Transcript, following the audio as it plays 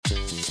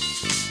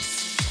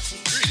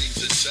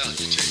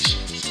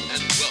Salutations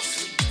and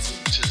welcome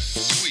to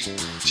Sweet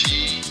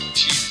T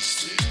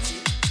Tuesday.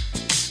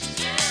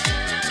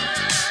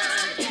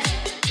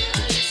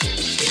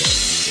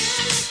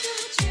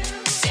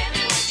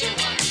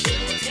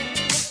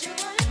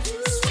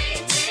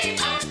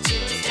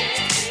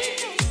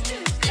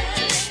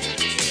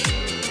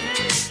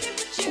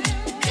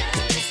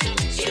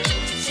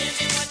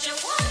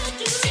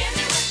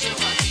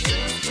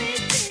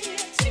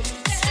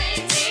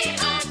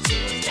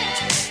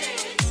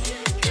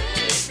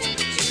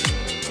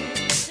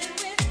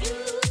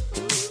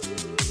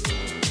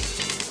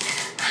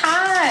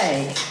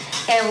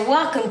 And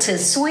welcome to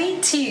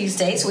Sweet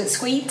Tuesdays with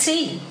Sweet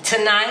T.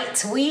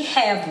 Tonight we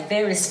have a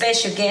very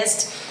special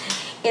guest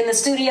in the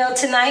studio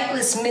tonight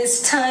with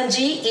Miss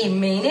Tanji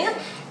Emmeni,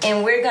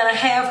 and we're going to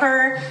have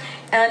her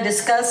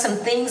discuss some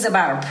things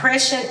about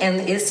oppression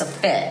and its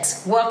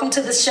effects. Welcome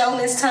to the show,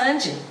 Miss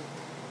Tanji.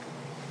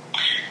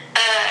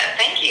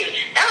 Thank you.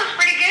 That was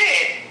pretty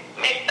good,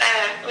 Miss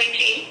Sweet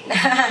T.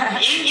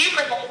 you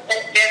pronounced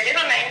that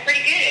middle name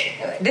pretty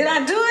good. Did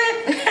I do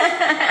it?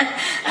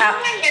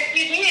 Yes,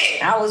 you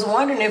did. I was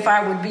wondering if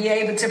I would be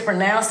able to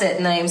pronounce that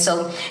name.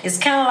 So it's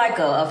kind of like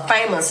a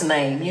famous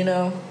name, you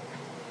know.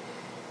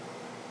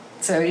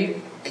 So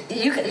you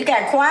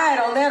got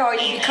quiet on that, or are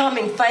you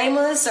becoming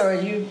famous, or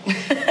you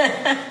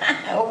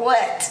or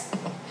what?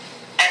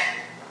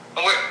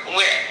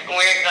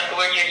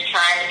 We're just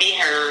trying to be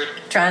heard.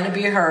 Trying to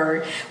be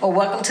heard. Well,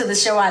 welcome to the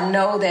show. I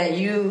know that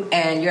you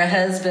and your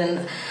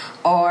husband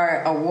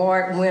are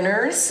award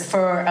winners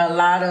for a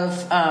lot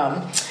of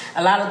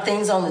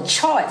things on the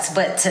charts,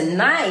 but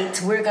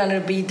tonight we're going to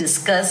be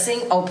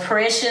discussing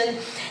oppression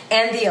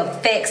and the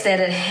effects that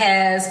it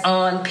has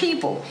on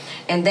people.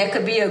 And that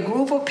could be a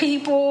group of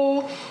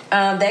people,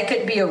 that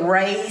could be a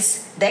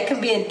race, that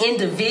could be an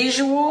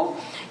individual.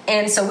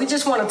 And so we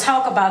just want to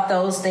talk about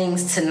those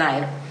things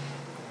tonight.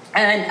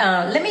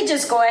 And let me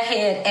just go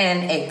ahead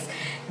and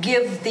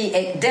give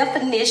the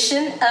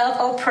definition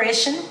of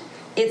oppression.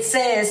 It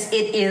says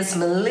it is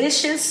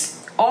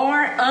malicious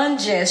or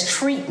unjust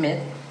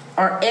treatment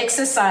or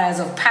exercise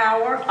of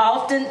power,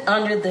 often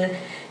under the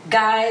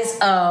guise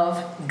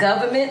of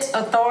government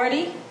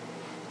authority.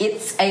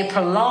 It's a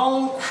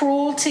prolonged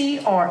cruelty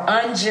or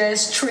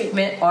unjust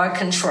treatment or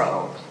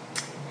control.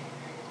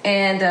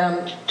 And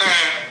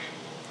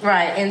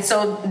right. And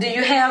so, do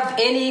you have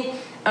any?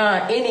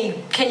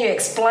 Can you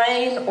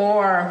explain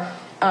or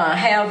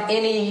have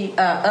any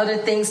other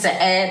things to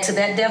add to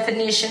that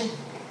definition?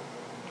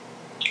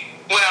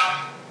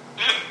 Well,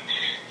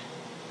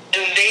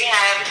 they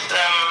have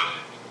some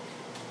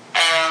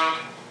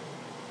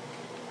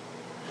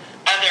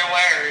other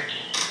words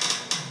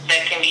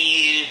that can be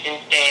used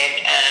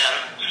instead.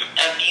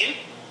 Abuse,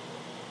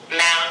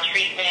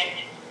 maltreatment,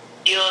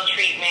 ill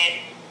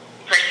treatment,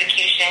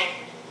 persecution.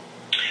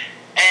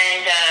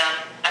 And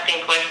I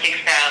think what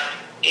sticks out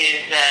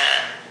is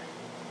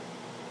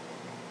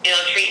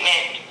ill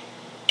treatment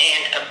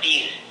and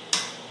abuse.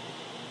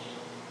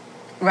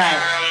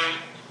 Right.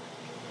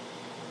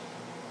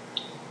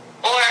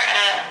 Or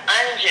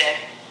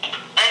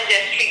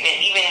unjust treatment,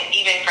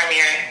 even from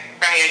your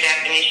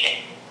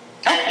definition.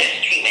 Okay.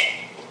 Unjust treatment.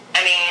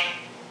 I mean,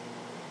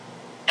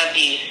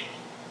 abuse.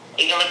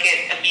 You can look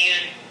at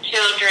abused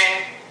children,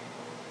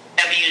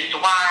 abused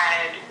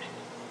wives,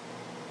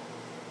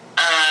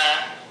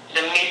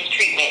 the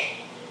mistreatment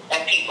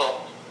of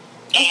people.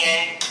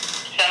 And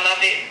some of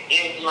it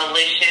is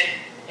malicious,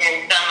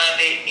 and some of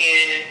it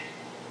is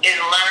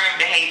learned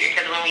behavior.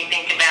 Because when we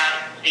think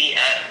about the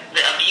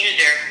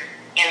abuser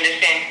in the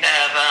sense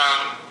of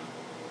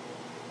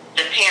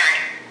the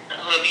parent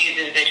who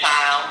abuses the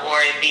child, or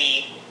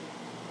the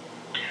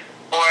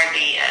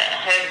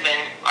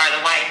husband or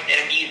the wife that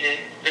abuses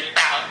the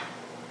spouse,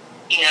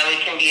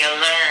 it can be a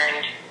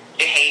learned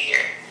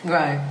behavior.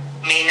 Right.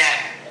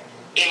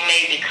 It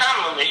may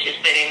become malicious,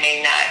 but it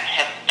may not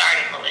have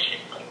started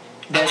maliciously.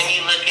 But when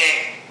you look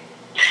at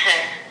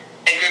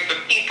a group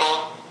of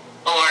people,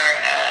 or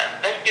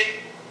let's just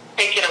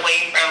take it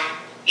away from,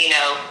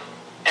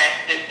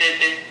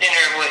 the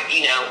center of what,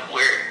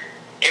 where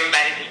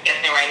everybody's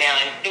discussing right now,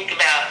 and think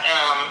about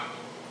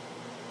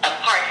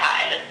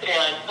apartheid. Let's put it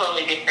on a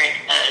totally different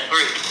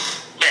group.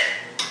 But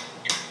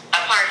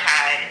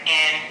apartheid,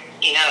 and,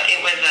 it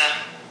was a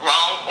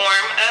wrong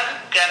form of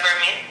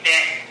government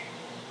that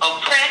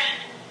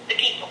oppressed the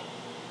people.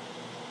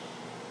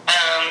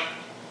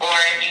 Or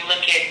if you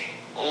look at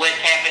what's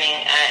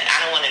happening,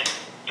 I don't want to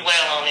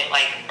dwell on it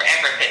like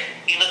forever, but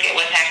if you look at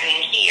what's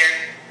happening here,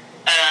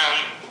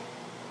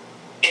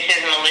 it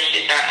says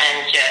malicious or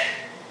unjust.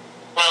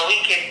 Well, we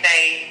could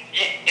say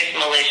it's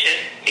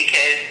malicious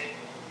because,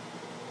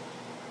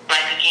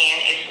 like, again,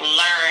 it's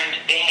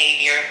learned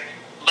behavior,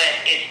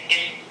 but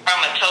it's from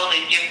a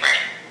totally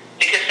different,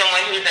 because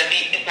someone who's an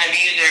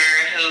abuser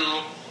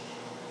who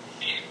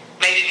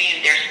maybe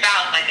abused their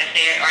spouse, like I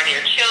said, or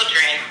their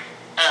children,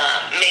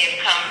 may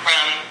have come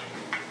from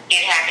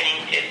it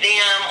happening to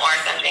them, or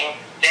something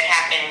that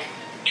happened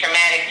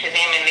traumatic to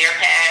them in their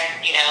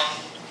past,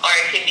 or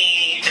it could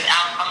be some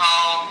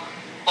alcohol,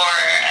 or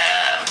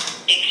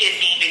it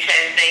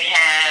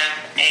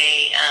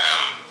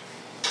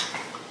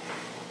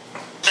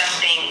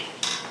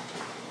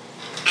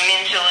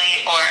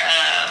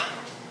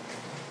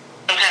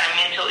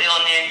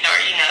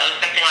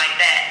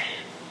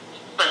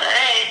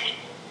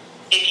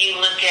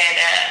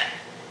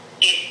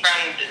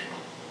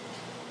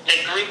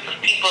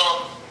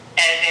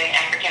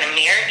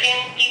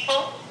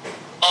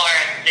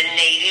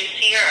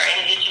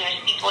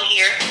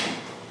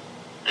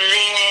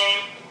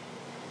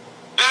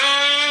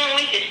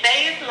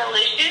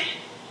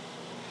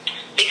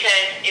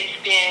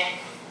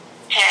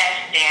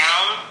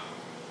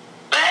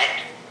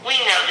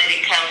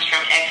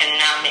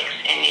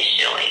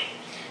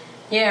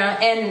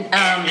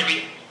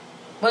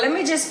Well, let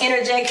me just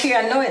interject here.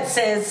 I know it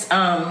says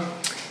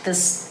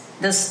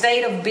the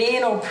state of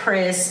being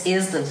oppressed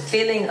is the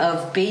feeling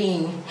of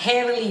being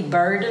heavily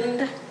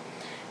burdened,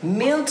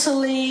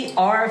 mentally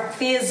or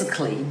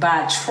physically,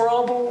 by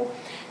trouble,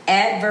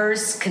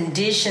 adverse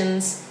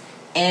conditions,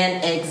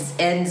 and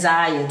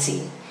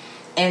anxiety.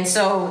 And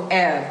so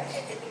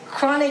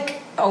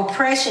chronic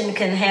oppression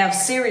can have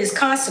serious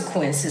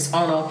consequences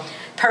on a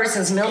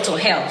person's mental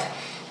health.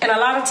 And a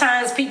lot of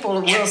times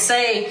people will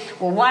say,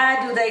 well,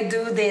 why do they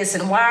do this?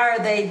 And why are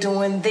they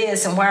doing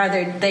this? And why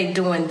are they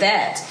doing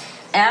that?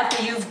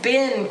 After you've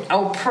been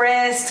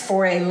oppressed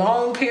for a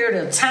long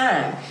period of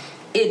time,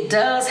 it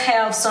does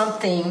have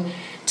something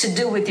to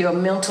do with your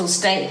mental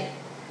state.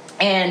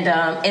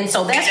 And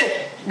so that's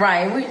what,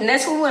 right, and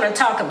that's what we want to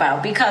talk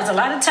about, because a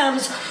lot of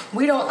times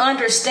we don't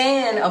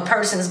understand a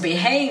person's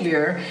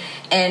behavior,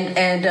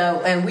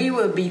 and we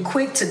would be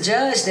quick to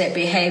judge that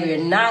behavior,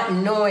 not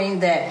knowing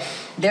that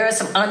there are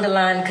some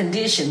underlying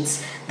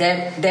conditions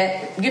that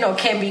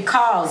can be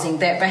causing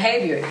that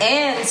behavior,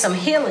 and some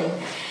healing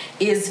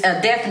is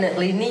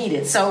definitely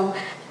needed. So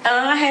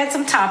I had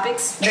some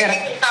topics that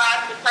it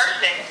caused the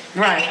person,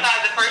 right, it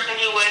caused the person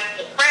who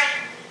was oppressed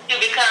to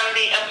become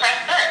the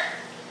oppressor.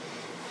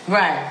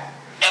 Right.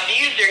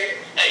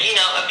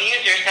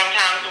 Abusers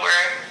sometimes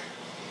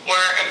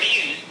were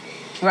abused.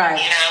 Right.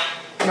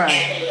 Right.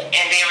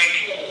 And they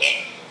repeated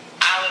it.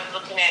 I was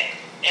looking at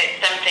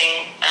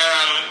something,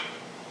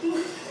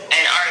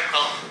 an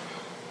article,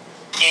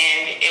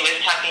 and it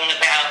was talking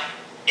about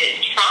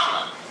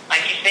trauma.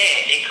 Like you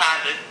said, it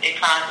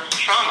causes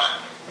trauma.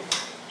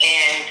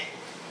 And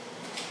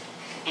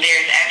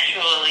there's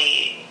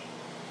actually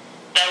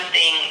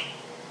something,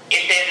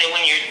 it says that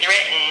when you're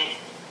threatened,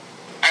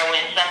 or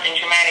when something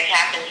traumatic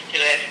happens to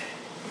us,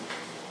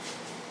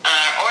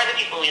 or the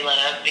people we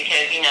love,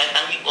 because,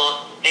 some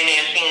people, they may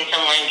have seen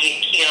someone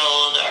get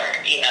killed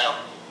or,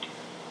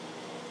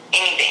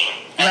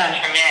 anything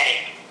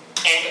traumatic.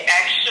 And it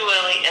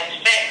actually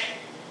affects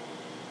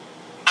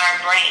our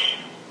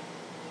brain.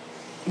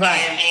 Right.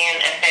 And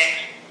then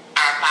affects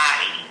our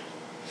body.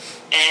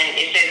 And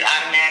it says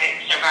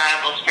automatic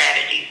survival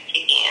strategies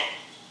kick in.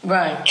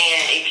 Right.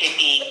 And it could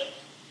be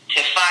to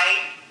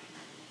fight,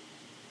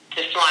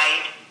 to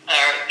flight,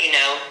 or,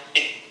 to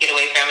get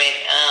away from it,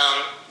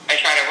 or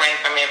try to run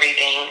from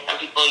everything. Some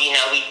people,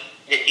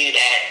 that do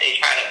that, they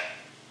try to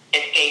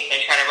escape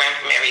or try to run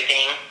from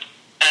everything.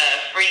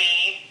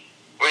 Freeze,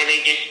 where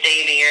they just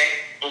stay there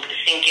and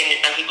sink into,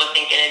 some people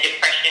sink into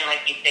depression,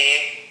 like you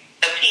said.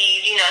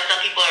 Appease, some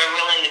people are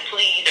willing to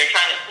please or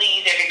trying to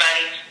please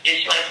everybody,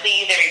 just want to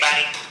please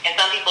everybody. And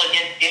some people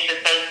just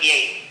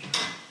disassociate,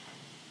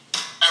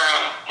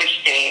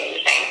 which to me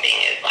is the same thing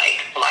as like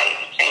flight,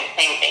 same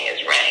thing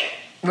as running.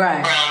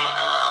 Right.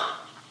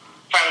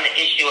 From the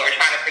issue, or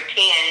trying to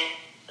pretend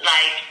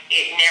like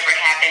it never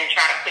happened,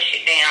 try to push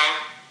it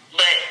down.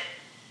 But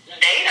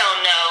they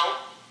don't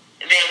know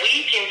that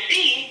we can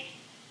see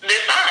the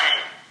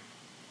signs.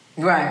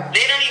 Right.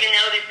 They don't even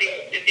know that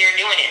they're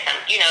doing it.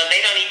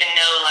 They don't even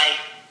know, like,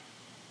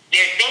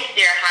 they think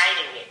they're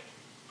hiding it.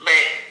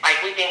 But,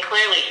 like, we can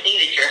clearly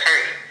see that you're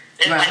hurt.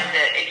 It's right. Like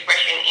the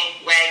expression,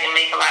 wag and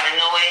make a lot of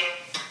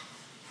noise.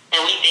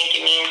 And we think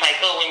it means,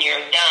 like, when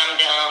you're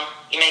dumb,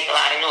 you make a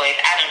lot of noise.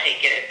 I don't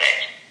take it as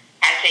such.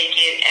 I take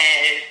it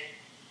as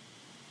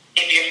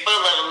if you're full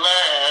of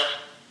love,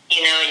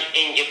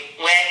 and your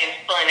wagon's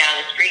pulling down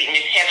the street and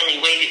it's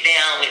heavily weighted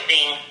down with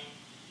things,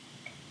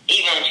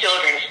 even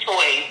children's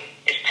toys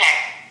is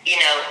packed, it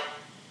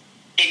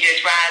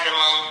just rides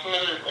along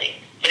smoothly.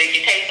 But if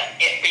you take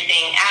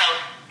everything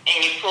out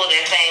and you pull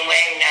that same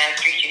wagon down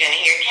the street, you're going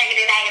to hear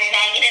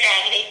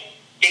daggity,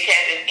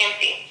 because it's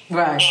empty.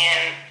 Right.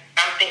 And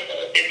I'm thinking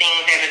the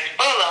things that it's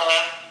full of,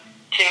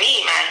 to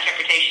me, my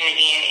interpretation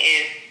again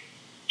is,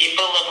 you're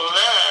full of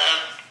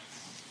love,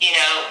 you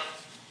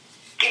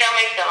don't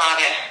make a lot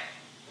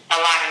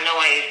of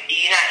noise.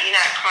 You're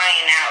not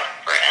crying out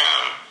for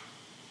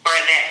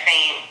that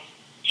same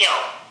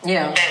help.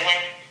 Yeah. But when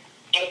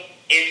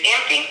it's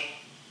empty,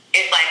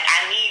 it's like,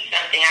 I need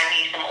something. I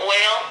need some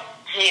oil.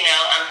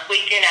 I'm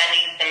squeaking. I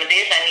need some of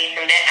this. I need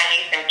some of that. I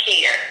need some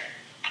care.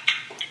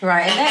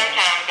 Right. So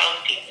sometimes those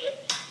people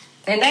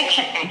need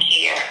some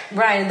care.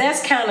 Right. And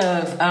that's kind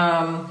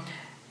of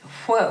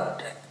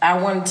what I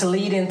wanted to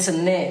lead into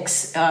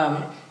next.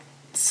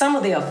 Some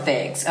of the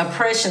effects.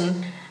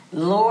 Oppression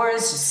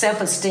lowers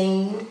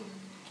self-esteem.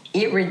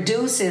 It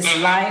reduces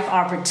life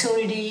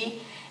opportunity,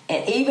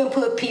 and even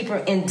put people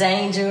in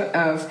danger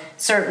of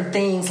certain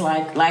things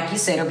like you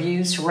said,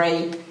 abuse,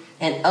 rape,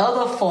 and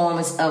other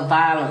forms of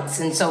violence.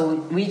 And so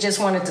we just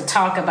wanted to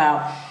talk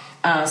about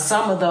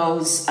some of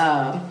those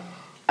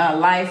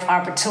life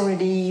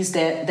opportunities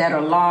that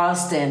are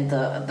lost, and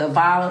the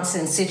violence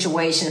and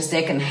situations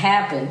that can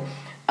happen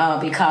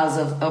because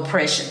of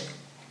oppression.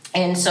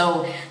 And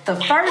so the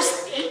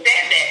first... You said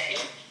that.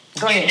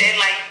 Go ahead. You said,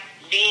 like,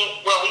 we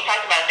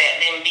talked about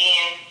that, then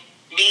being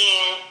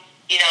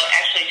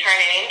actually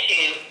turning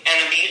into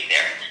an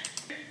abuser.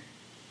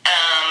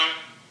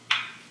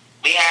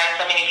 We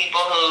have so many people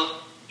who,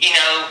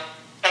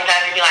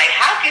 sometimes you'd be like,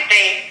 how could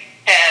they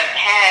have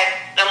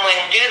had someone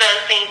do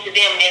those things to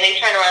them, then they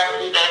turn around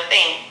and do those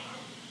things?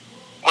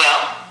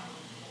 Well,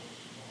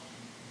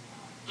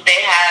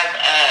 they have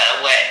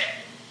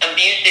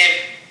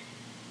abusive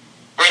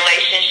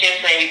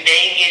relationships. Maybe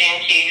they get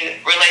into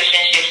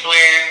relationships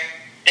where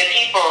the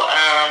people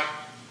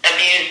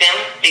abuse them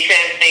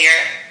because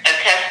they're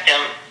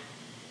accustomed,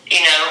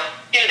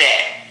 to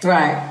that.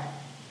 Right.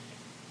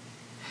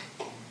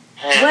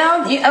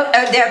 Well,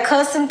 they're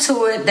accustomed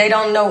to it. They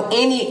don't know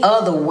any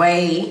other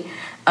way.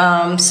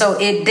 So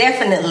it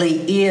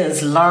definitely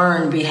is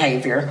learned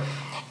behavior.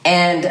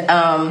 And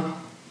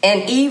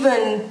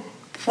even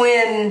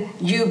when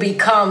you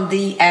become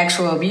the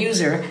actual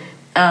abuser,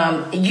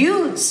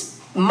 you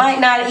might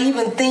not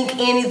even think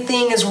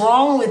anything is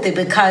wrong with it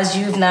because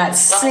you've not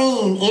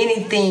seen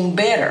anything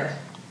better.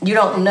 You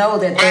don't know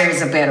that there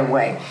is a better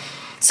way.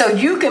 So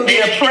you can be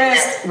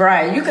oppressed,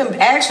 right? You can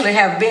actually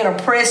have been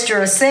oppressed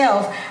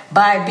yourself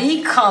by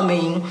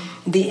becoming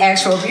the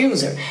actual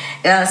abuser.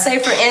 Say,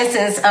 for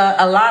instance,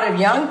 a lot of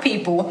young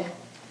people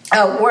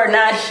were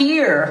not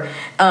here,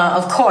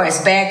 of course,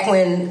 back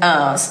when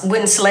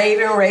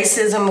slavery and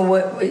racism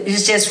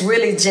is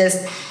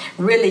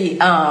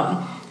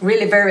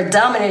really very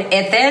dominant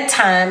at that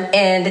time.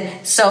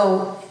 And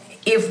so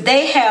if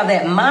they have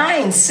that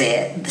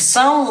mindset,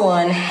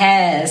 someone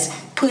has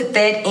put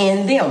that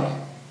in them.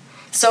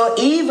 So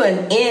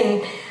even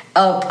in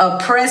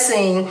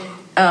oppressing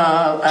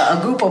a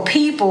group of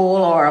people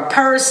or a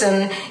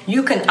person,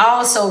 you can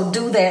also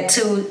do that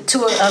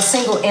to a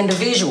single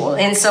individual.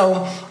 And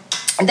so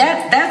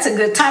that's a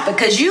good topic,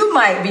 because you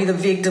might be the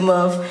victim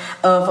of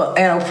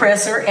an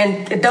oppressor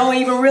and don't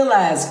even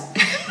realize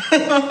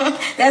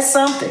it. That's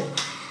something,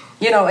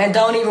 and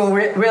don't even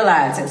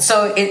realize it.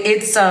 So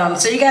it's so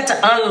you got to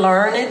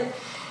unlearn it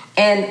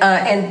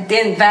and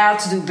then vow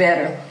to do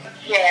better.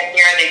 Yeah,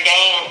 you're the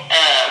gang,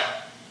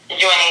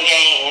 joining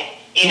gangs,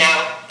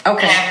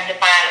 Okay. Have to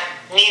find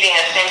needing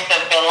a sense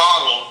of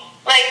belonging.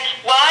 Like,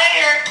 why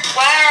are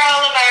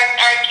all of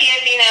our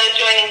kids,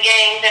 joining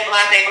gangs and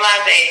blase?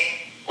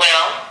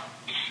 Well,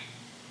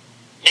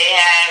 they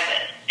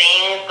have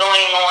things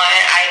going on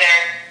either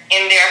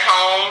in their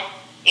home,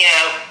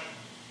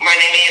 where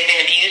they may have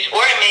been abused,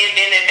 or it may have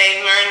been that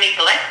they've learned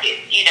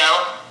neglected,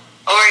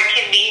 or it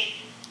can be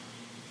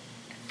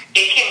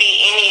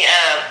any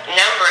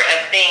number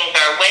of things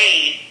or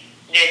ways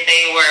that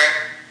they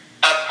were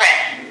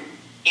oppressed,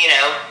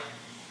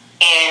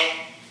 and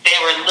they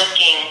were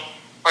looking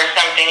for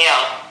something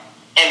else.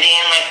 And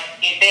then, like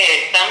you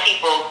said, some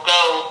people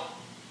go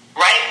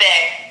right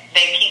back.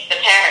 They keep the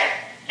pattern.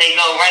 They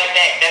go right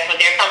back. That's what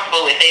they're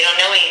comfortable with. They don't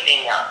know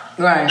anything else.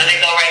 Right. So they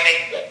go right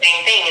back to the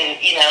same thing. And,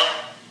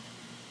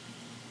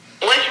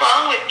 what's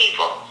wrong with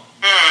people?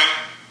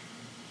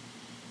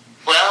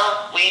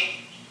 Well,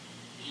 we've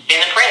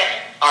been oppressed.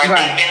 Or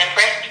they've been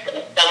oppressed for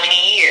so many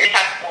years. We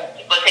talk about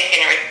people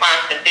taking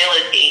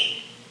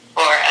responsibility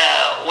for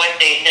what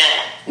they've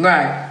done.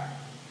 Right.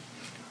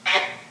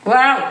 Well,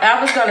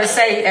 I was going to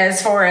say,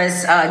 as far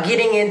as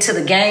getting into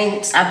the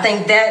gangs, I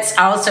think that's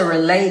also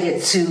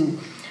related to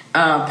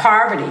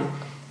poverty,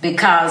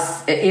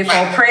 because if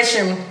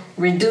oppression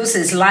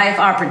reduces life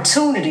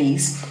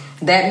opportunities,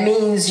 that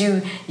means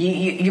you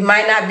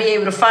might not be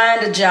able to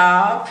find a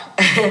job,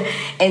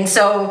 and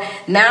so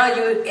now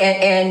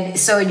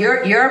so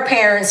your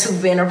parents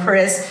who've been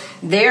oppressed,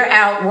 they're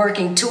out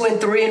working 2 and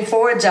 3 and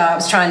 4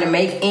 jobs trying to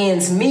make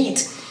ends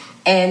meet.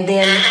 And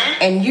then,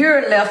 and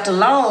you're left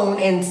alone,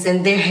 and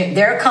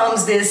there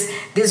comes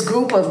this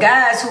group of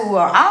guys who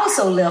are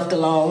also left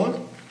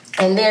alone,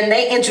 and then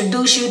they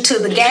introduce you to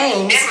the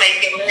gangs.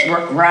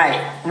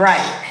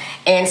 Right.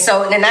 And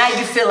so now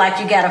you feel like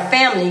you got a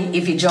family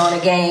if you join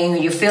a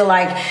gang. You feel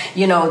like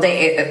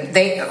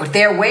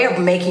their way of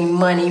making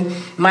money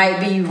might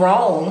be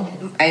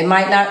wrong. It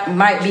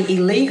might be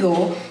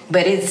illegal,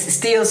 but it's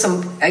still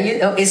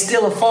it's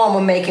still a form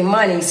of making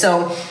money.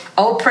 So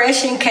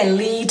oppression can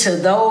lead to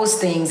those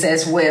things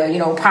as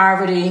well.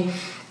 Poverty,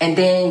 and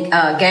then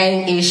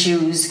gang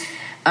issues.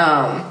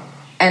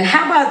 And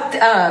how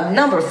about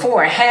number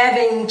 4,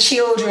 having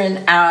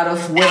children out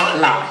of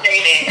wedlock?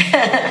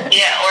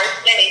 Yeah, or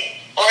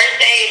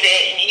say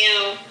that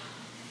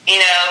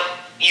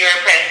you're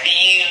oppressed.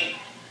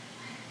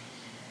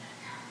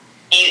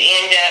 You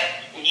end up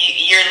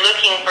you're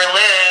looking for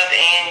love,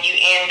 and you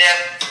end up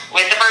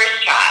with the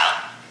first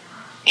child,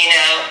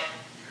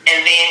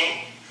 and then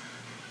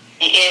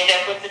you end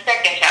up with the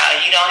second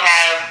child. You don't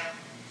have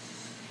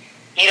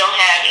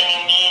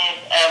any means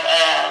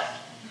of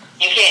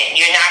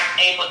you're not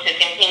able to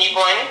continue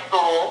going to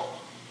school.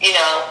 You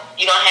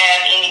don't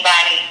have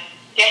anybody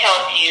to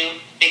help you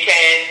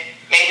because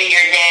maybe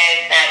your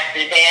dad's not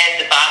the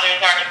dad, the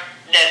fathers aren't,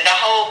 the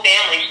whole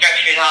family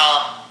structure is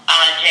all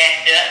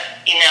jacked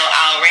up,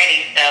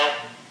 already. So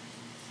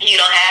you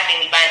don't have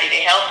anybody to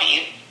help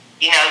you.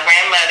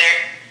 Grandmother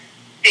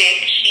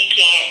sick, she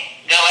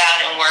can't go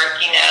out and work,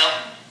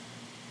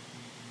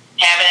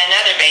 having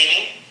another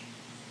baby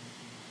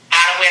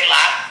out of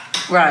wedlock.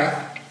 Right.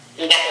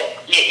 You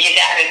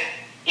gotta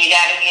You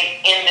got to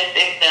get in the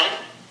system.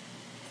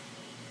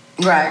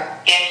 Right.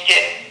 It's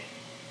just,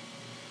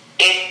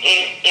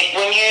 it's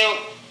when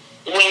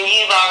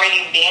you've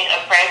already been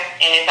oppressed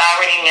and it's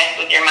already messed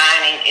with your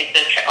mind, and it's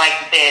like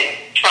you said,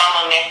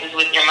 trauma messes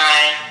with your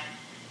mind.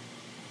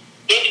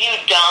 If you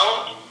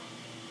don't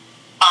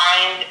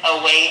find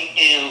a way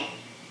to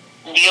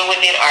deal with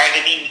it or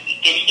to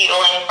get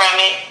healing from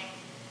it,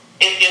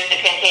 it's just a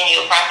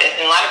continual process.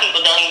 And a lot of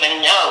people don't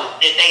even know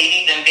that they've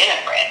even been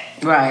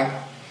oppressed. Right.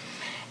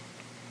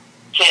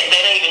 They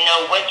don't even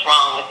know what's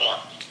wrong with them.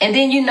 And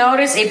then you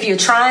notice if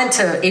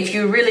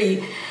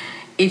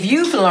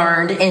you've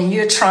learned and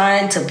you're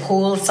trying to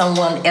pull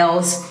someone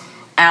else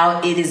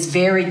out, it is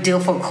very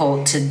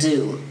difficult to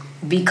do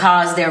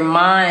because their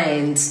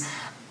minds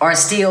are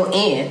still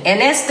in. And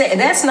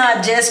that's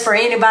not just for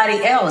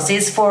anybody else.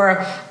 It's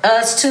for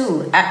us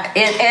too.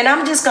 And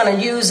I'm just going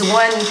to use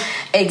one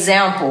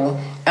example,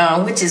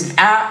 which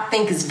I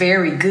think is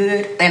very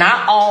good. And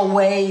I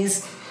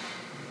always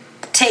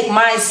take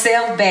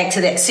myself back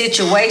to that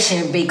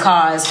situation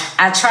because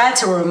I try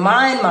to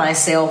remind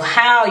myself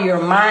how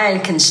your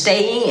mind can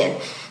stay in.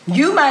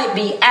 You might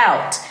be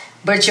out,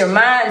 but your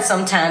mind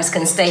sometimes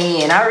can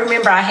stay in. I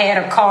remember I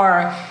had a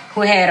car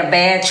who had a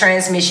bad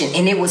transmission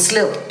and it would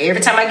slip.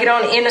 Every time I get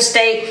on the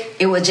interstate,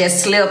 it would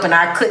just slip, and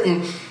I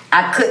couldn't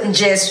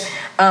just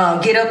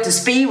get up to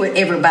speed with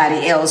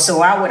everybody else.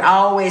 So I would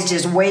always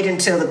just wait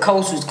until the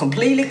coast was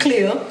completely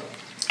clear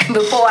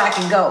before I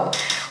can go.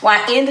 Well,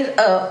 I ended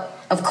up,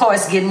 of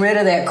course, getting rid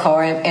of that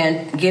car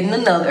and getting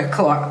another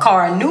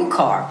car, a new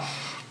car.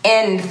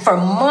 And for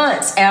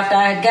months after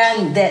I had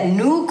gotten that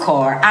new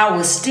car, I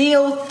was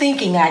still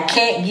thinking I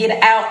can't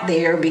get out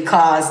there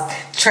because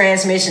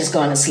transmission's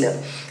going to slip.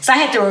 So I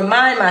had to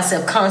remind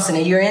myself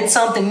constantly, you're in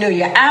something new.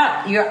 You're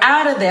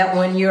out of that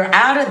one. You're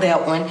out of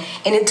that one.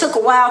 And it took a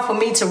while for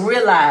me to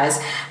realize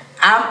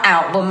I'm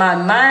out, but my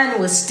mind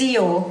was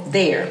still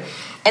there.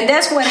 And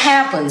that's what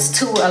happens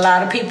to a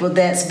lot of people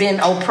that's been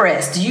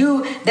oppressed.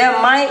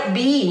 There might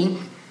be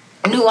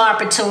new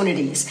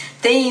opportunities,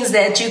 things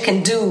that you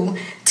can do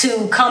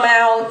to come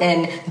out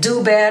and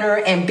do better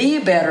and be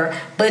better,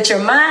 but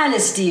your mind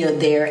is still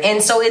there.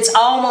 And so it's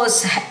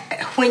almost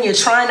when you're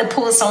trying to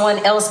pull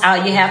someone else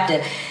out, you have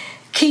to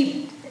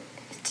keep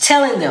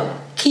telling them,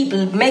 keep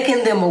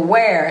making them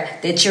aware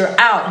that you're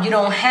out. You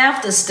don't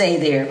have to stay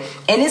there.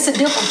 And it's a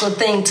difficult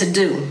thing to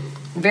do.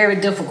 Very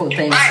difficult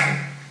thing to do.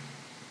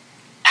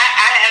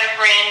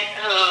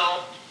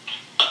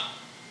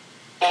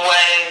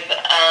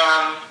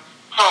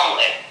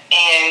 Homeless,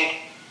 and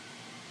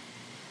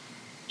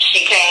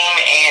she came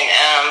and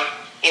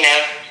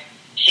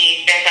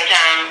she spent some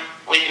time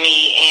with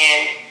me,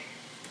 and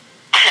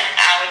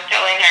I was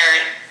telling her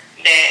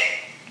that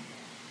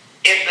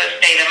it's a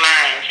state of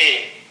mind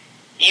too.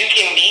 You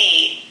can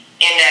be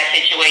in that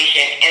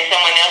situation and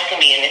someone else can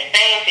be in the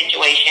same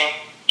situation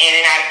and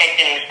it not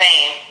affect them the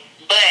same,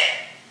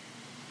 but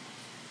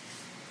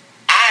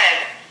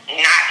I've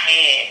not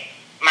had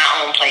my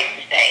own place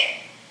to stay.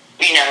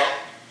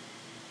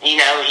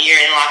 You're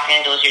in Los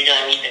Angeles, you're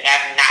doing music.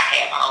 I've not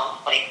had my own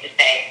place to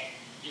stay.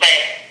 But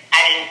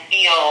I didn't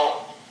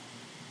feel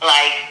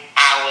like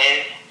I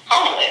was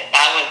homeless.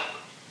 I was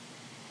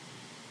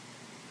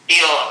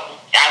still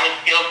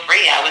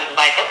free. I was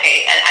like,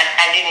 okay,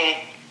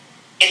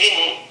 it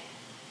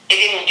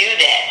didn't do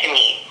that to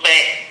me.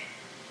 But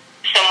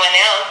someone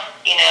else,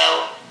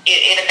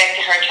 it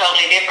affected her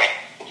totally different.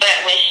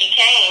 But when she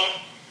came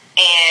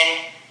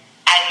and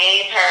I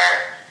gave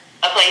her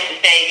a place to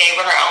stay, gave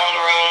her her own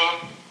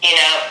room,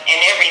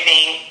 and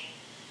everything,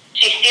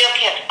 she still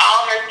kept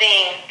all her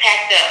things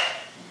packed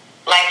up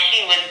like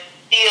she was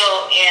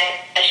still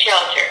in a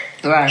shelter.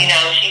 Right.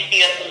 She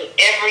still did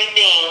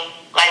everything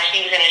like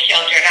she was in a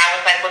shelter. And I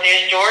was like, well,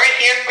 there's drawers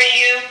here for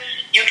you.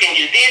 You can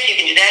do this, you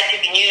can do that, you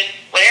can use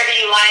whatever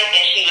you like.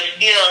 And she was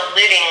still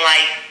living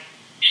like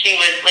she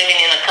was living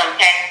in a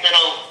compact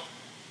little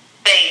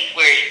space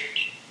where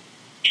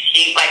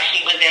she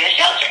was in a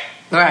shelter.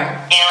 Right.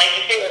 And like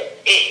you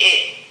said,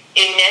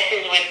 it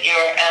messes with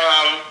your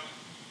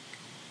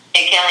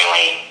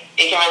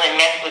it can really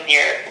mess with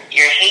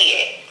your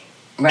head.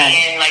 Right.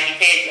 And like you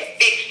said, you're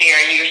fixed there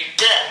and you're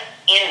stuck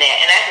in that.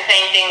 And that's the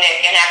same thing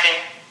that can happen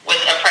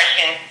with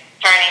oppression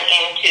turning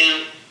into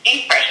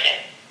depression.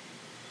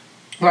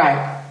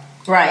 Right.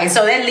 And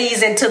so that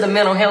leads into the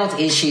mental health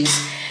issues.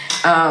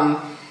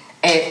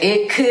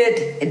 It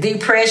could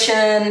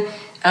depression,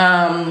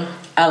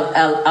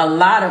 a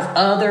lot of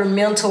other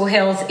mental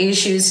health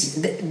issues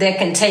that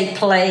can take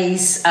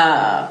place.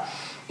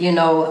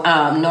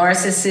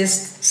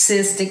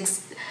 Narcissistic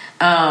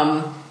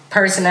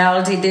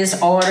personality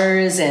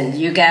disorders, and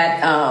you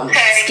got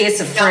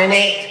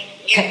schizophrenic.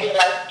 You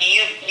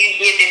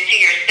did this to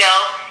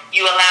yourself.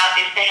 You allowed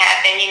this to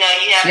happen. You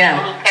have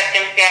people who cut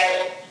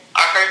themselves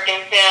or hurt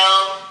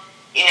themselves.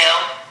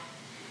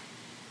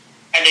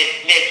 And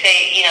that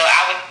say,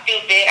 I was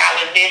stupid,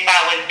 I was this, I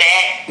was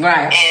that.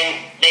 Right.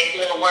 And they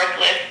feel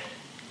worthless.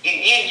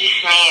 You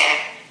just, man.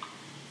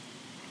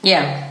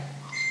 Yeah.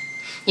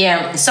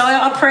 Yeah, so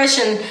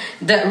oppression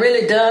that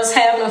really does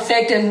have an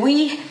effect, and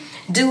we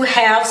do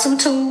have some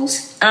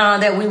tools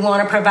that we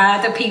want to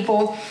provide the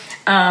people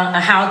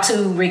how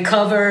to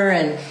recover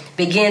and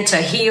begin to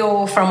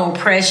heal from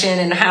oppression,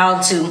 and how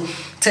to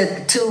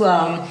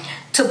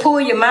pull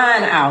your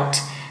mind out.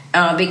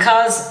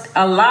 Because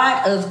a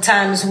lot of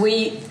times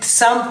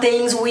some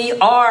things we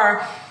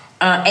are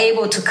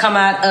able to come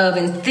out of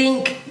and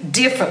think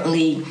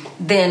differently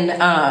than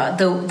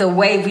the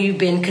way we've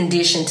been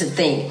conditioned to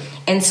think.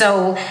 And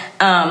so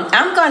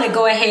I'm going to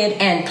go ahead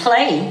and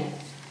play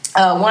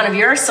one of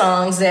your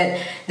songs that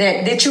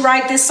did you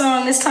write this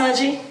song, Miss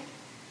Tanji?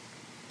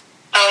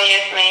 Oh,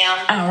 yes,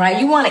 ma'am. All right,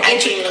 you want to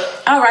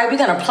all right, we're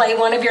going to play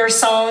one of your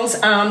songs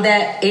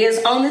that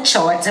is on the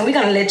charts, and we're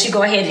going to let you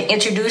go ahead and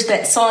introduce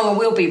that song, and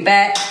we'll be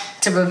back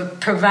to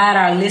provide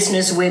our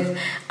listeners with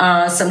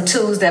some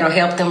tools that will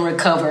help them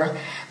recover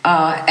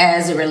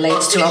as it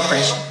relates to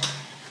oppression.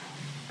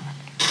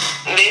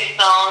 This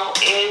song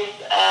is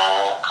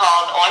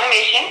called On a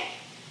Mission,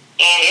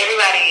 and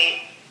everybody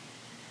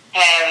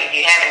if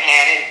you haven't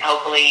had it,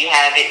 hopefully you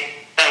have it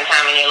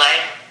sometime in your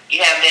life.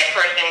 You have that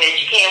person that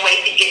you can't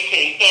wait to get to.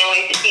 You can't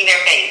wait to see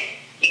their face.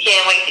 You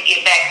can't wait to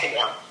get back to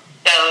them.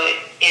 So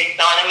it's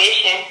on a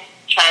mission,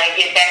 trying to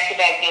get back to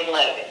that good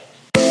loving.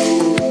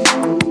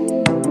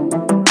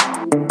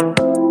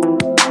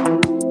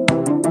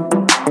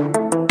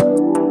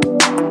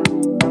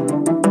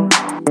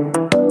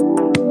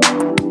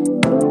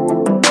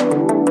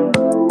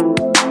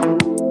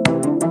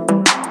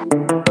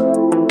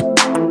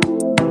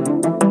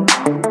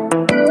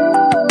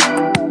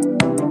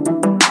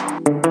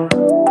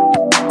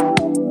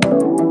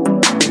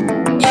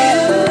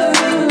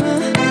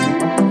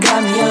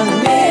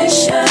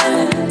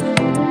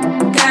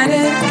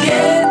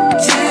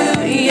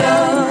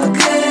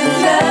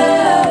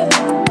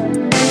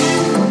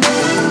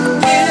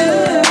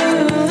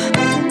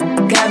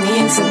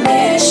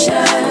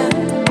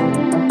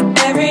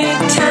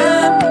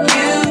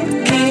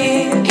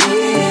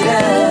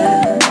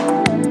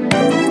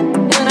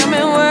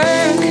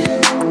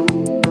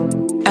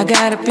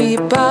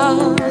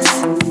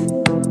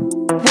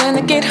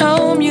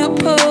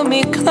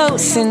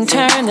 And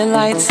turn the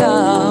lights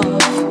off.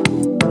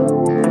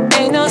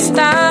 Ain't no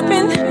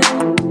stopping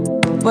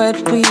what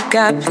we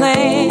got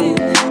planned.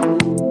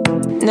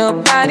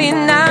 Nobody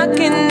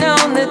knocking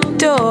on the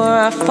door,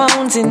 our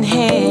phones in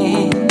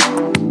hand.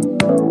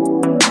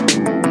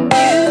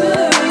 You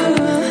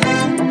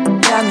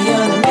got me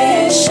on a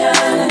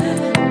mission.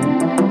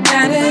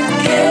 Gotta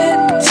get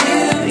to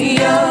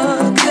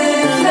your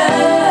good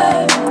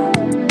love.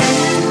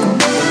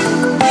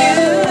 You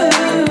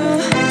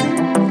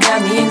got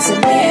me in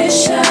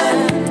submission.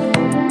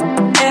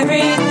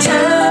 Every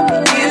time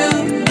you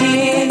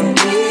give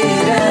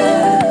it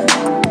up.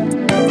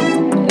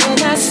 When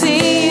I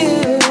see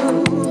you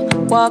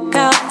walk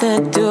out the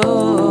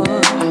door,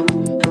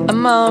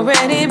 I'm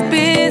already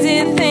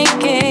busy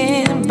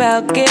thinking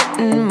about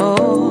getting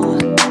more.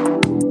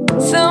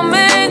 So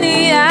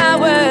many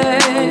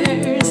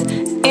hours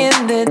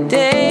in the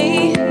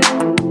day,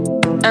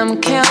 I'm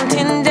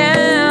counting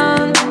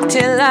down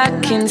till I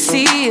can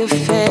see your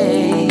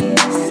face.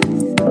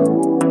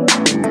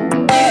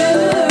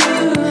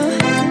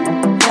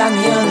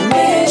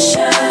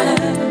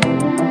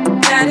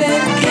 Gotta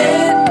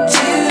get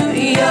to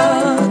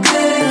your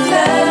good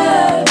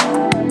love.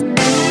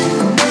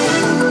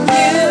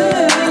 You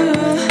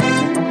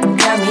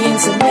got me in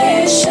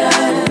submission.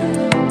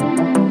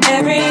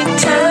 Every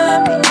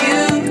time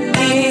you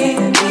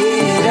give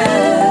it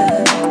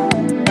up.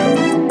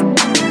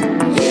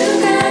 You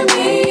got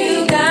me, you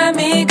got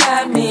me,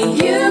 got me.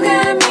 You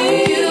got me,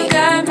 you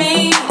got me.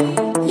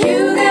 You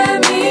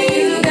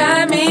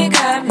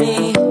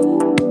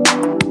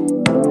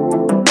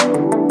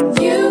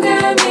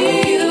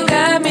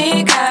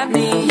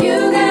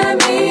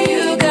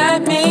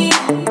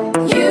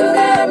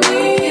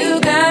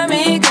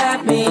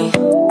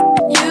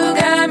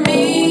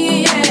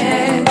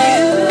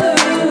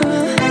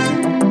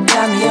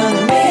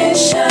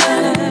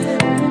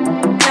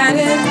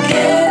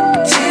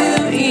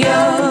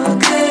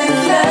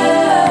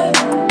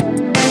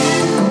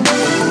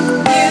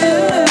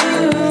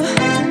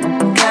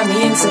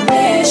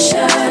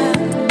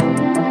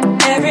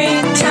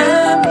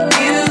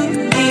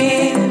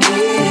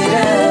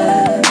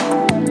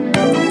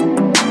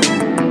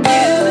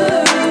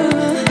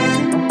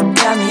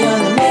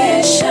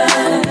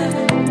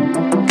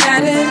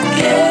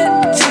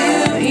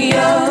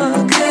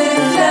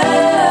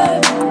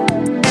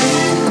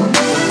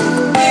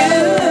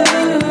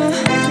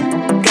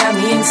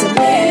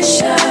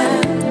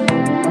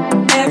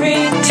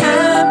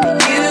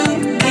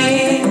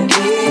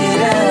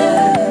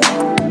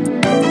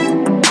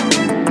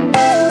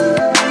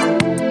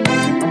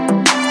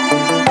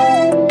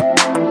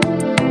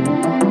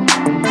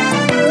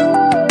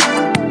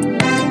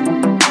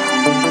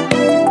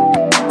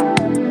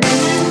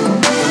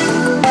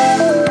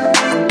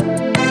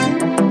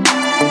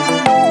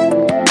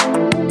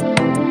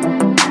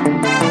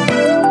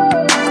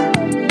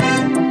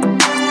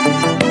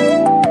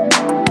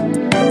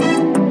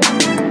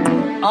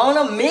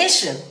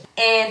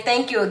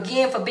thank you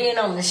again for being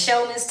on the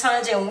show, Miss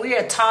Tanji. And we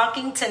are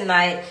talking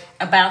tonight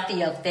about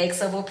the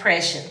effects of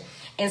oppression.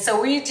 And so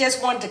we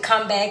just wanted to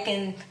come back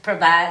and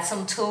provide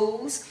some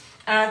tools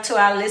to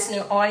our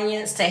listening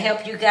audience to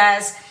help you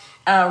guys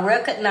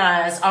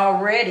recognize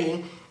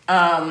already,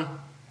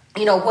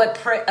 what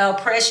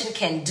oppression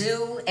can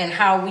do and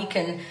how we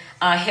can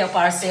help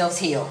ourselves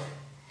heal.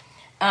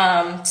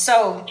 And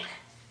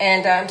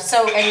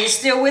you're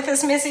still with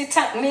us, Miss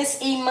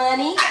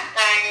Emmeni?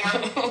 I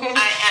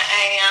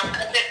am.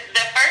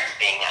 The first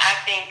thing I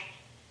think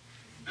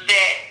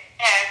that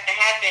has to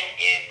happen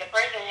is the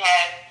person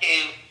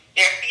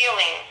their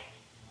feelings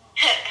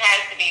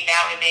has to be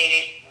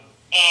validated,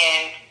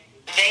 and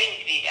they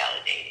need to be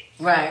validated.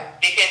 Right.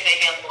 Because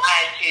they've been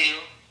lied to.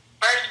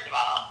 First of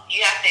all,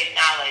 you have to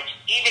acknowledge,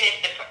 even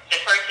if the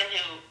person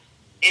who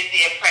is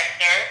the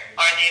oppressor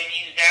or the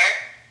abuser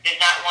does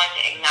not want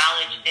to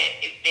acknowledge that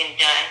it's been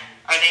done,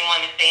 or they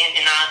want to stay in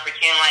denial,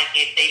 pretend like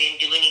they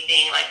didn't do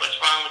anything, like what's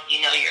wrong with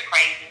you, you're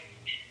crazy.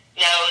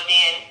 No,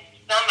 then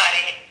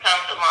somebody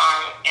comes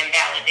along and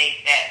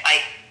validates that.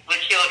 Like with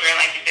children,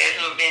 like you said,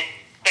 who have been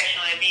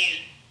sexually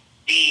abused,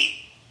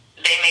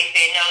 they may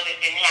say, no,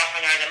 this didn't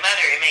happen, or the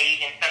mother may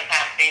even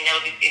sometimes say, no,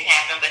 this didn't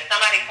happen, but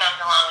somebody comes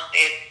along and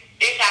says,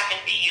 this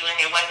happened to you and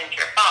it wasn't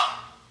your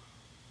fault.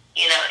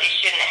 It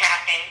shouldn't have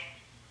happened.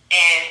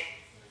 And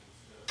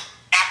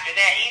after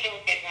that, even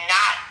if it's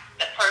not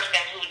the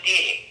person who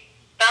did it,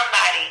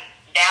 somebody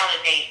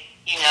validates,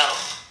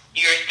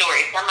 your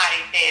story.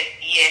 Somebody says,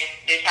 yes,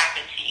 this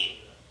happened to you.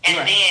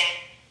 And right. Then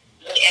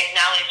they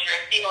acknowledge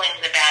your feelings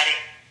about it.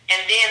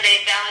 And then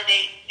they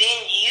validate, then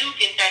you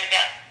can start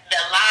about the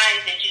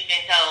lies that you've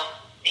been told.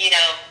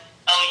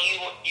 Oh,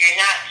 you're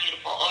not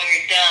beautiful. Oh,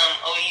 you're dumb.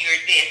 Oh,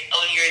 you're this.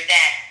 Oh, you're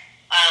that.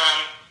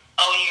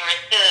 Oh, you're a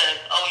thug.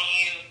 Oh,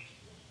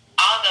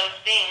 all those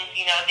things,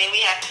 then we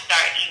have to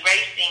start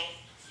erasing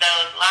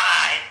those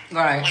lies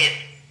right. with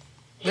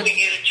who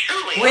you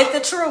truly with are.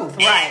 The truth,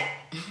 and, right.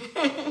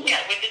 Yeah,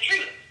 with the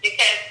truth.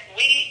 Because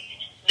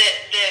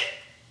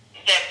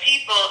the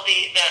people,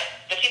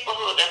 the people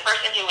the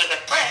person who was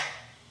oppressed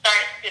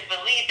starts to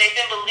believe, they've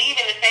been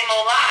believing the same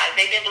old lies.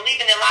 They've been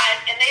believing the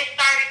lies, and they've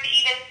started to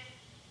even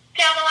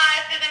tell the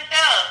lies to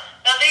themselves.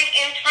 So they've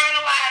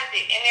internalized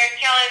it, and they're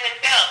telling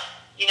themselves,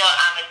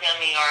 I'm a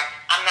dummy, or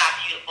I'm not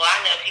beautiful.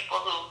 I know people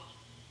who,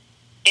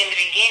 in the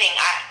beginning,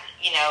 I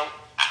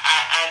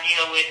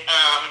deal with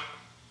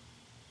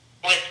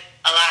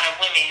a lot of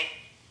women,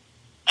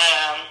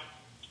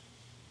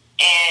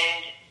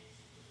 and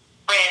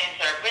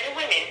friends or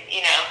women,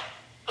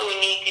 who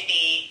need to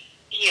be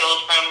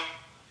healed from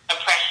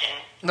oppression,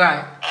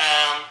 right,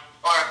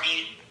 or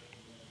abuse,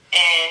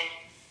 and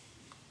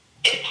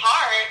it's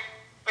hard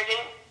for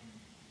them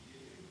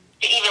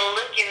to even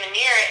look in the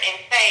mirror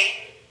and say,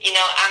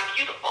 I'm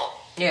beautiful.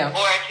 Yeah.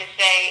 Or to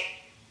say,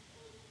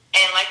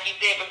 and like you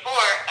said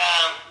before,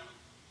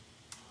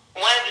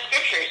 one of the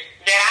scriptures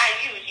that I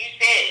use, you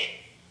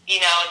said,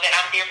 that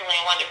I'm fearfully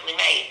and wonderfully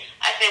made.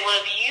 I said, well,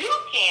 if you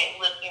can't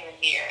look in the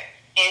mirror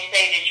and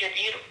say that you're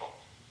beautiful,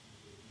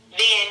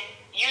 then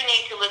you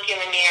need to look in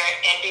the mirror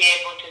and be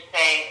able to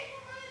say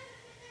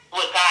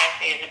what God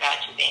says about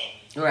you then.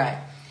 Right.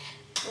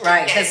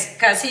 Right,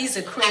 because he's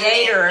a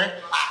creator.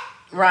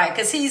 Right,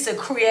 because he's a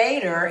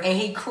creator, and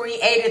he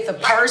created the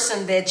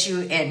person that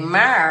you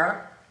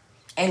admire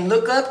and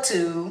look up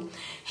to.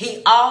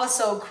 He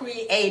also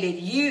created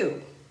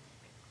you.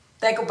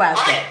 Think about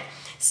that.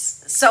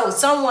 So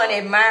someone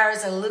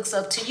admires and looks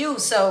up to you.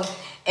 So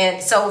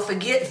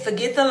forget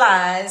the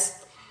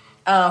lies.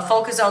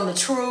 Focus on the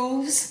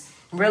truths.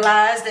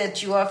 Realize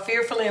that you are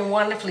fearfully and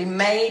wonderfully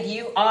made.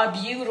 You are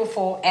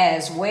beautiful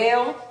as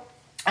well.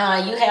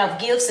 You have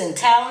gifts and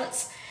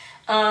talents.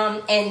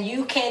 And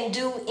you can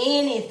do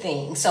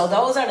anything. So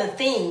those are the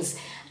things.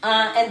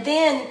 And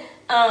then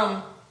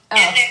and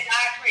that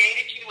God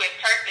created you with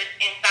purpose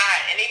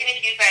inside. And even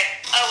if you say,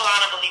 oh, well, I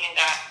don't believe in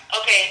God.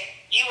 Okay,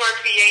 you were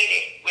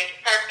created with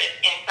purpose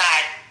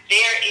inside.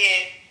 There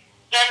is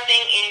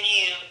something in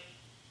you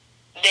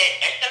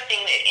there's something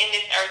that in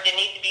this earth that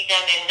needs to be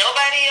done that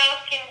nobody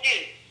else can do.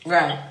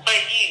 right,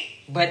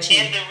 But you.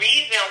 And the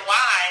reason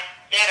why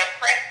that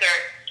oppressor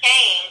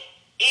came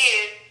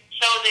is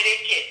so that it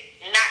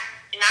could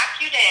knock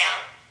you down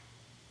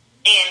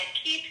and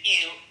keep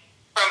you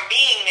from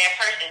being that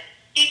person,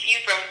 keep you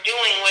from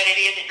doing what it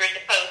is that you're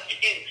supposed to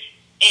do.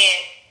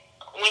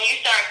 And when you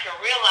start to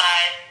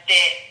realize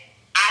that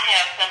I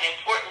have some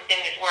importance in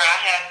this world, I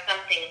have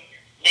something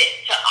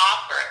to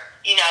offer,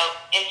 in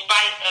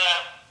spite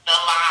of the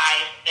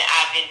lies that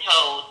I've been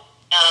told,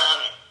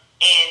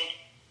 and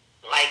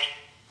like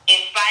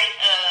in spite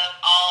of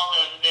all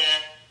of the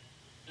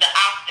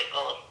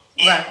obstacles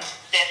right.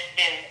 that's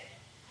been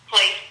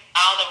placed,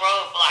 all the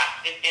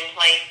roadblocks that's been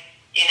placed,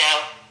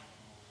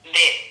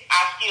 that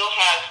I still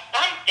have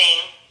something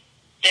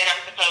that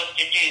I'm supposed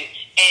to do.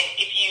 And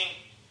if you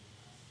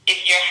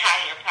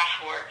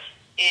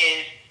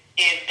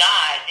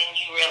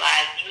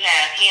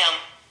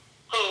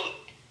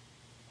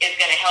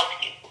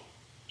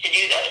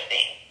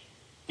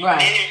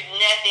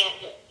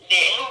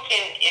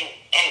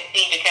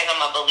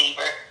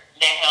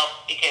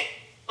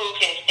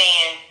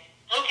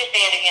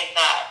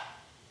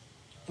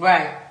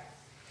Right.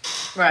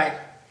 Right.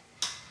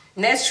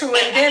 And that's true.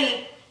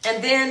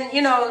 And then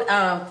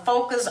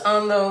focus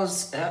on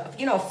those.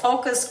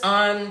 Focus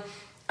on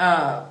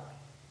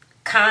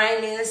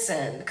kindness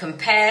and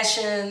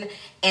compassion.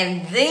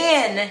 And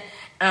then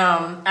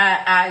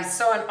I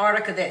saw an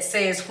article that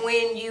says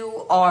when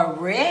you are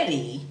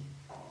ready,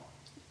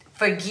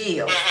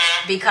 forgive,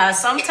 because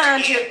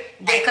sometimes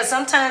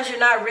you're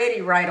not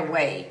ready right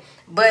away.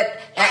 But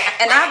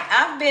and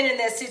I've been in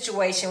that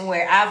situation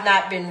where I've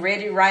not been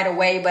ready right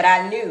away, but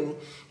I knew.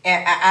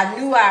 And I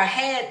knew I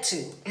had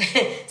to.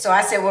 So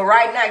I said, well,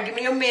 right now, give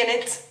me a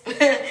minute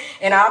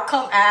and I'll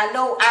come. I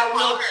know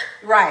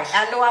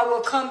I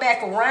will come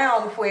back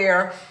around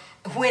where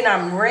when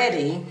I'm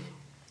ready,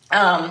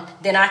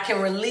 then I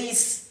can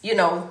release,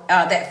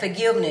 that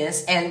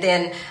forgiveness, and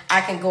then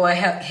I can go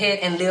ahead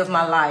and live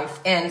my life.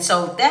 And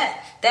so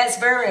that's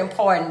very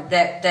important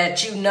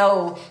that you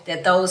know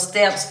that those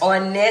steps are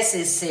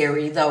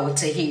necessary, though,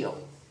 to heal.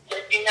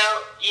 But you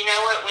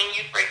know what, when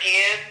you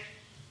forgive,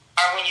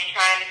 or when you're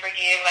trying to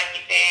forgive, like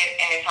you said,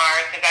 and it's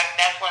hard, because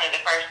that's one of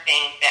the first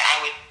things that I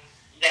was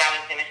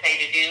going to say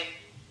to do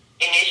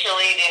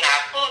initially. Then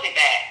I pulled it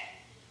back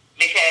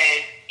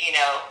because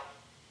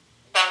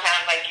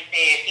sometimes, like you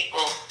said,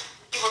 people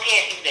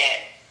can't do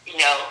that,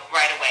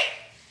 right away.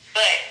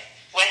 But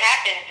what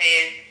happens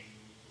is,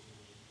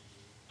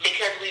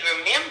 because we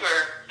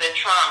remember the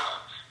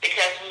trauma,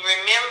 because we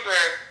remember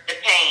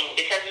the pain,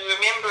 because we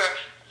remember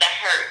the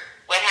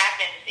hurt, what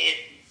happens is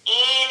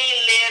any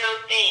little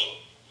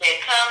thing that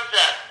comes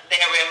up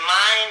that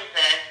reminds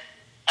us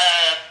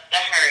of the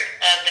hurt,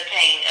 of the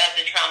pain, of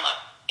the trauma,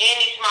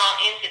 any small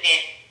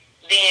incident,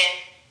 then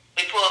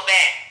we pull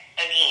back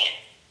again.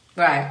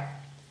 Right.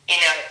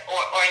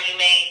 Or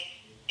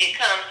it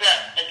comes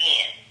up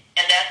again.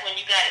 And that's when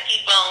you got to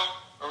keep on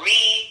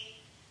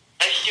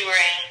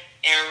reassuring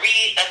and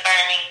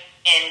reaffirming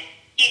and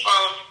keep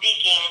on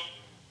speaking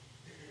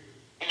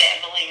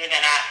that, believe it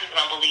or not, people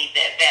don't believe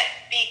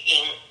that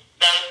speaking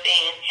those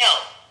things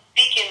help.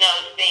 Speaking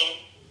those things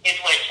is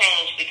what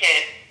changed,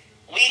 because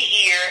we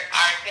hear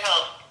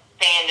ourselves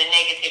saying the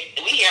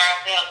negative. We hear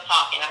ourselves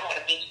talking. I had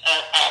a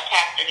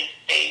pastor who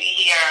say we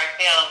hear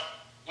ourselves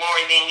more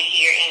than we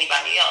hear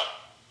anybody else.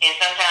 And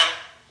sometimes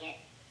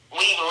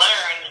we've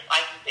learned,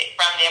 like you said,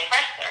 from the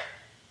oppressor.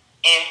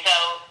 And so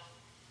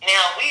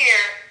now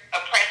we're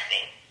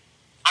oppressing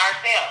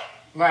ourselves.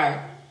 Right.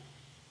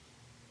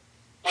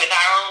 With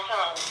our own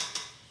tongue.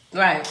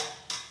 Right.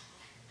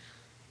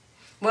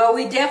 Well,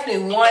 we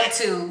definitely want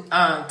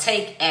to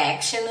take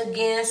action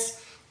against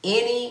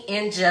any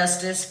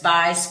injustice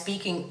by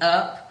speaking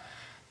up.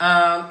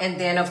 And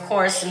then, of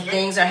course, some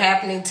things are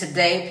happening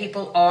today.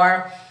 People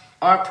are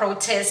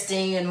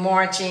protesting and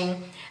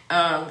marching.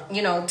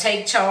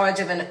 Take charge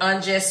of an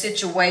unjust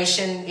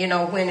situation,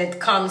 when it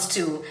comes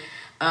to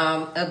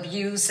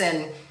abuse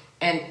and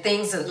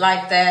things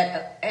like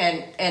that,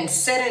 and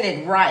setting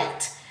it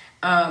right.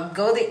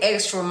 Go the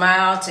extra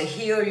mile to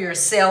heal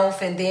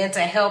yourself and then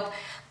to help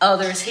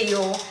others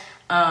heal.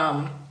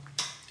 And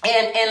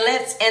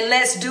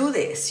let's do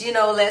this.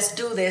 Let's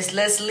do this.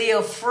 Let's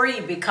live free,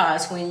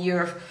 because when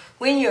you're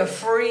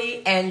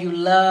free and you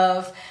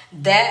love,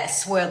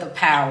 that's where the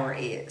power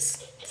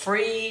is.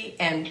 Free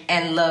and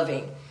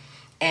loving.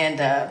 And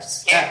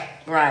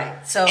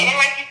right. So, and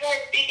like you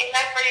said, speaking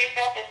up for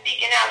yourself and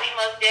speaking out, you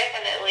most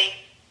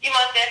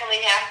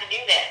definitely have to do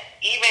that.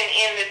 Even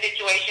in the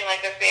situation, like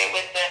I said,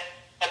 with the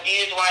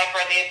abused wife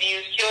or the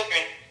abused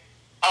children,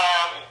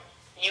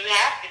 you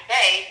have to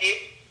say, this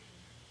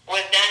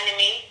was done to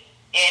me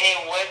and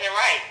it wasn't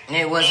right.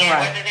 It wasn't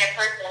right. Whether that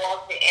person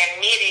wants to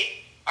admit it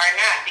or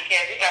not,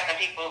 because we got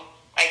some people,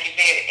 like you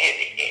said,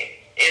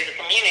 as a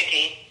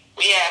community,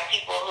 we have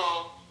people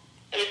who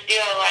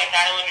still like,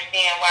 I don't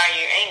understand why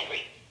you're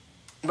angry.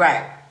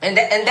 Right. And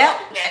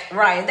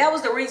that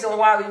was the reason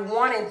why we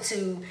wanted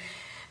to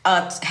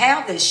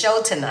have this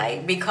show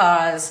tonight,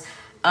 because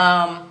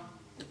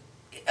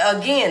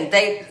again,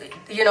 they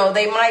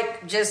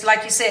might, just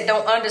like you said,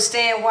 don't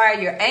understand why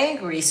you're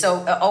angry.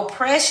 So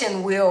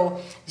oppression will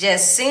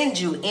just send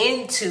you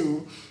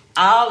into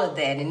all of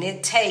that. And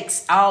it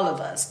takes all of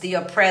us, the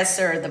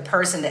oppressor, the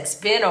person that's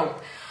been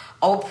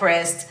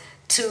oppressed,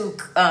 to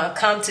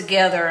come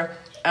together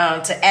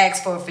to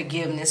ask for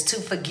forgiveness, to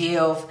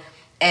forgive,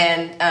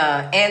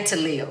 and to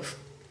live.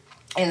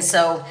 And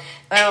so,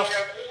 well,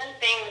 one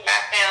thing that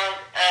I found,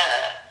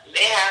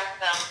 they have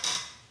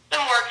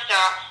some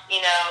workshops,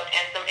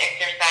 and some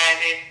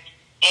exercises,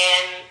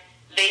 and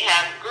they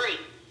have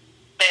groups.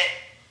 But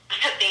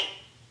I think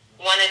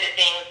one of the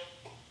things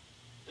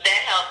that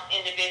helps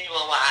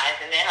individual-wise,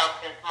 and that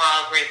helps in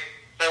small groups.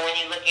 But when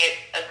you look at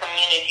a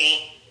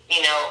community,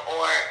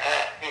 or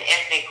an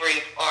ethnic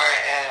group, or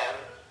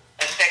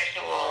a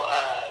sexual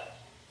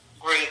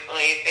group,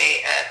 let's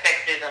say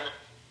sexism,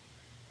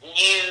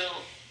 you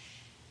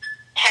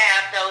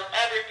have those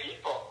other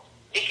people,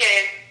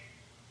 because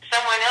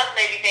someone else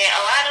may be saying,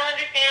 oh, I don't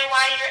understand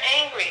why you're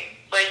angry,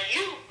 but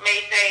you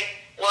may say,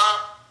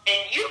 well,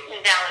 then you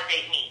can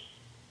validate me.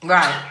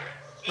 Right.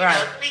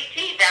 Sweet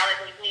T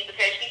validates me because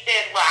because she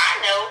says, well, I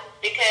know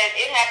because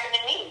it happened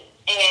to me,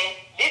 and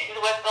this is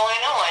what's going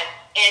on.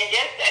 And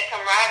just that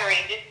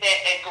camaraderie, just that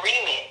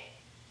agreement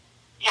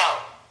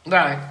helps.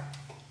 Right.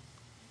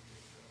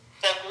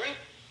 The group,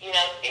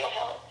 still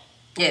helps.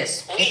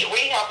 Yes. We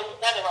helping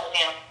each other right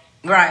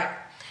now. Right.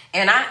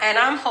 And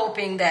I'm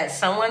hoping that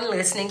someone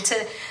listening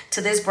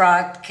to this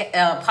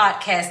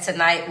podcast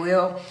tonight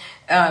will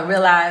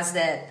realize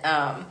that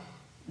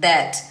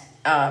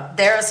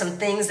there are some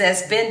things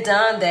that's been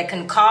done that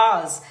can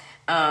cause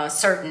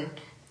certain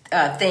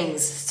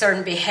things,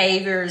 certain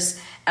behaviors,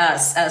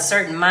 a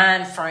certain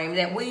mind frame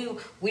that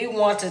we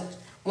want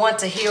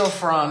to heal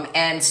from.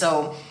 And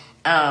so,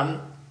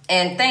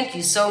 and thank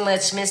you so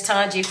much, Miss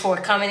Tanji, for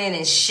coming in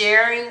and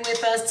sharing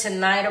with us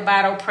tonight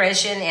about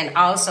oppression, and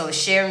also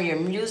sharing your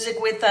music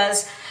with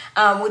us.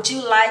 Would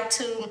you like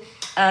to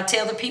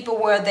tell the people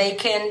where they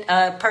can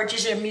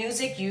purchase your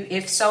music?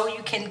 If so,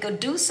 you can go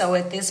do so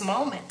at this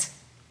moment.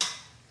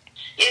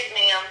 Yes,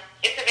 ma'am.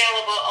 It's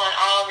available on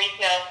all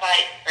retail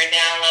sites for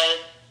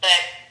downloads.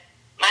 But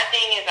my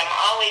thing is, I'm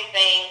always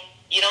saying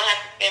you don't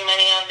have to spend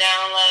money on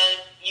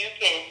downloads. You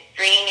can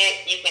stream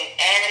it. You can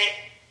add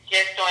it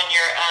just on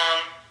your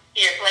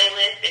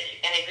playlist,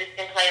 an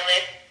existing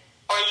playlist,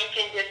 or you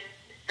can just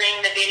stream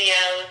the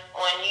videos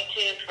on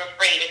YouTube for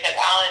free, because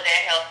all of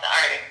that helps the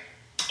artist.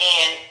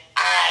 And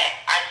I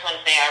just want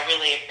to say I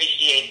really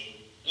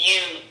appreciate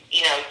you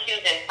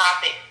choosing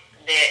topics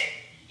that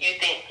you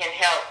think can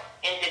help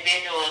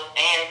individuals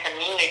and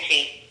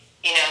community.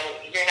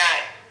 You're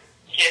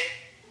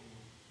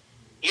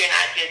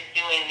not just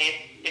doing this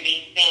to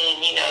be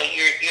seen.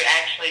 You're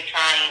actually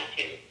trying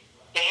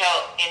to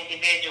help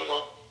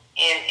individuals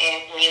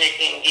and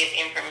community and give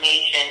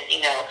information,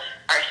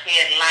 or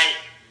shed light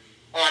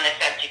on a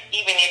subject.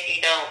 Even if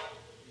you don't,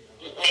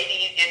 maybe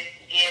you just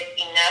give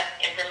enough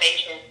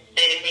information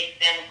that it makes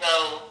them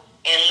go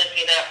and look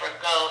it up or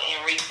go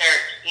and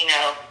research,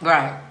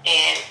 Right.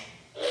 And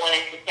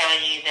wanted to tell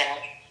you that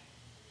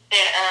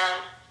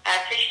I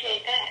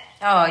appreciate that.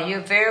 Oh,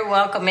 you're very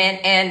welcome,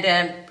 and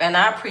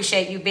I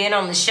appreciate you being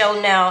on the show.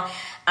 Now,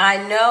 I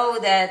know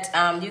that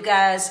you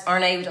guys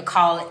aren't able to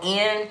call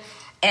in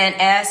and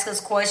ask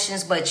us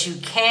questions, but you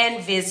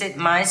can visit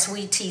my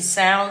Sweet T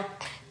Sound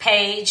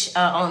page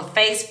on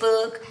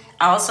Facebook,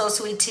 also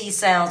Sweet T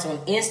Sounds on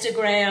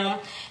Instagram,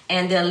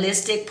 and the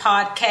Alistic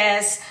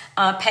Podcast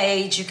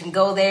page. You can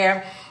go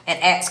there and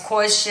ask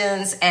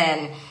questions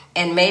and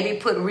maybe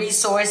put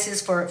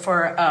resources for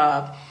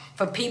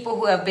people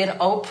who have been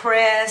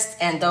oppressed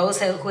and those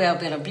who have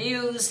been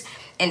abused,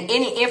 and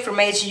any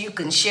information you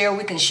can share,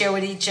 we can share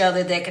with each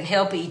other that can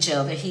help each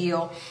other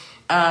heal.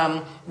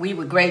 We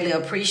would greatly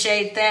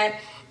appreciate that.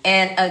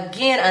 And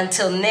again,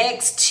 until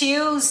next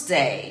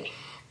Tuesday,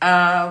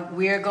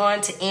 we're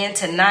going to end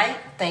tonight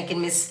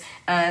thanking Miss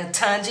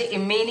Tanji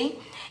Emmeni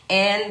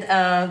and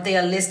the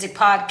Alistic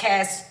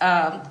Podcast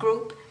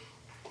group.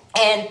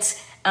 And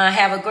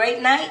have a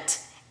great night.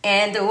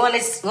 And want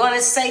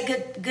to say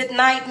good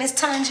night, Miss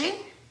Tanji?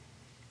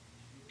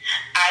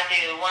 I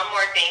do. One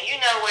more thing.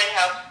 What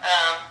helps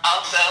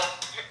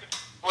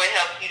what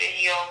helps you to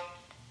heal?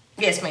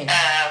 Yes, ma'am.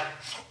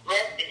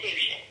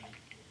 Restitution.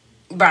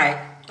 Right.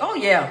 Oh,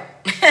 yeah.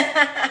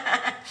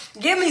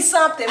 Give me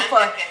something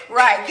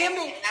Give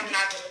me. I'm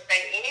not going to say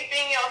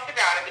anything else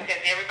about it,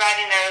 because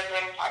everybody knows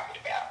what I'm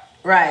talking about.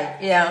 Right.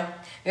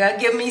 Yeah.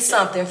 Give me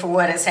something for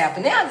what has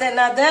happened. Now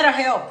that'll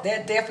help.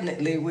 That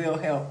definitely will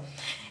help.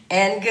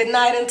 And good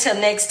night until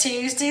next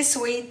Tuesday.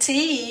 Sweet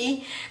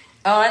Tea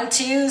on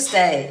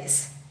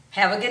Tuesdays.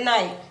 Have a good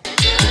night.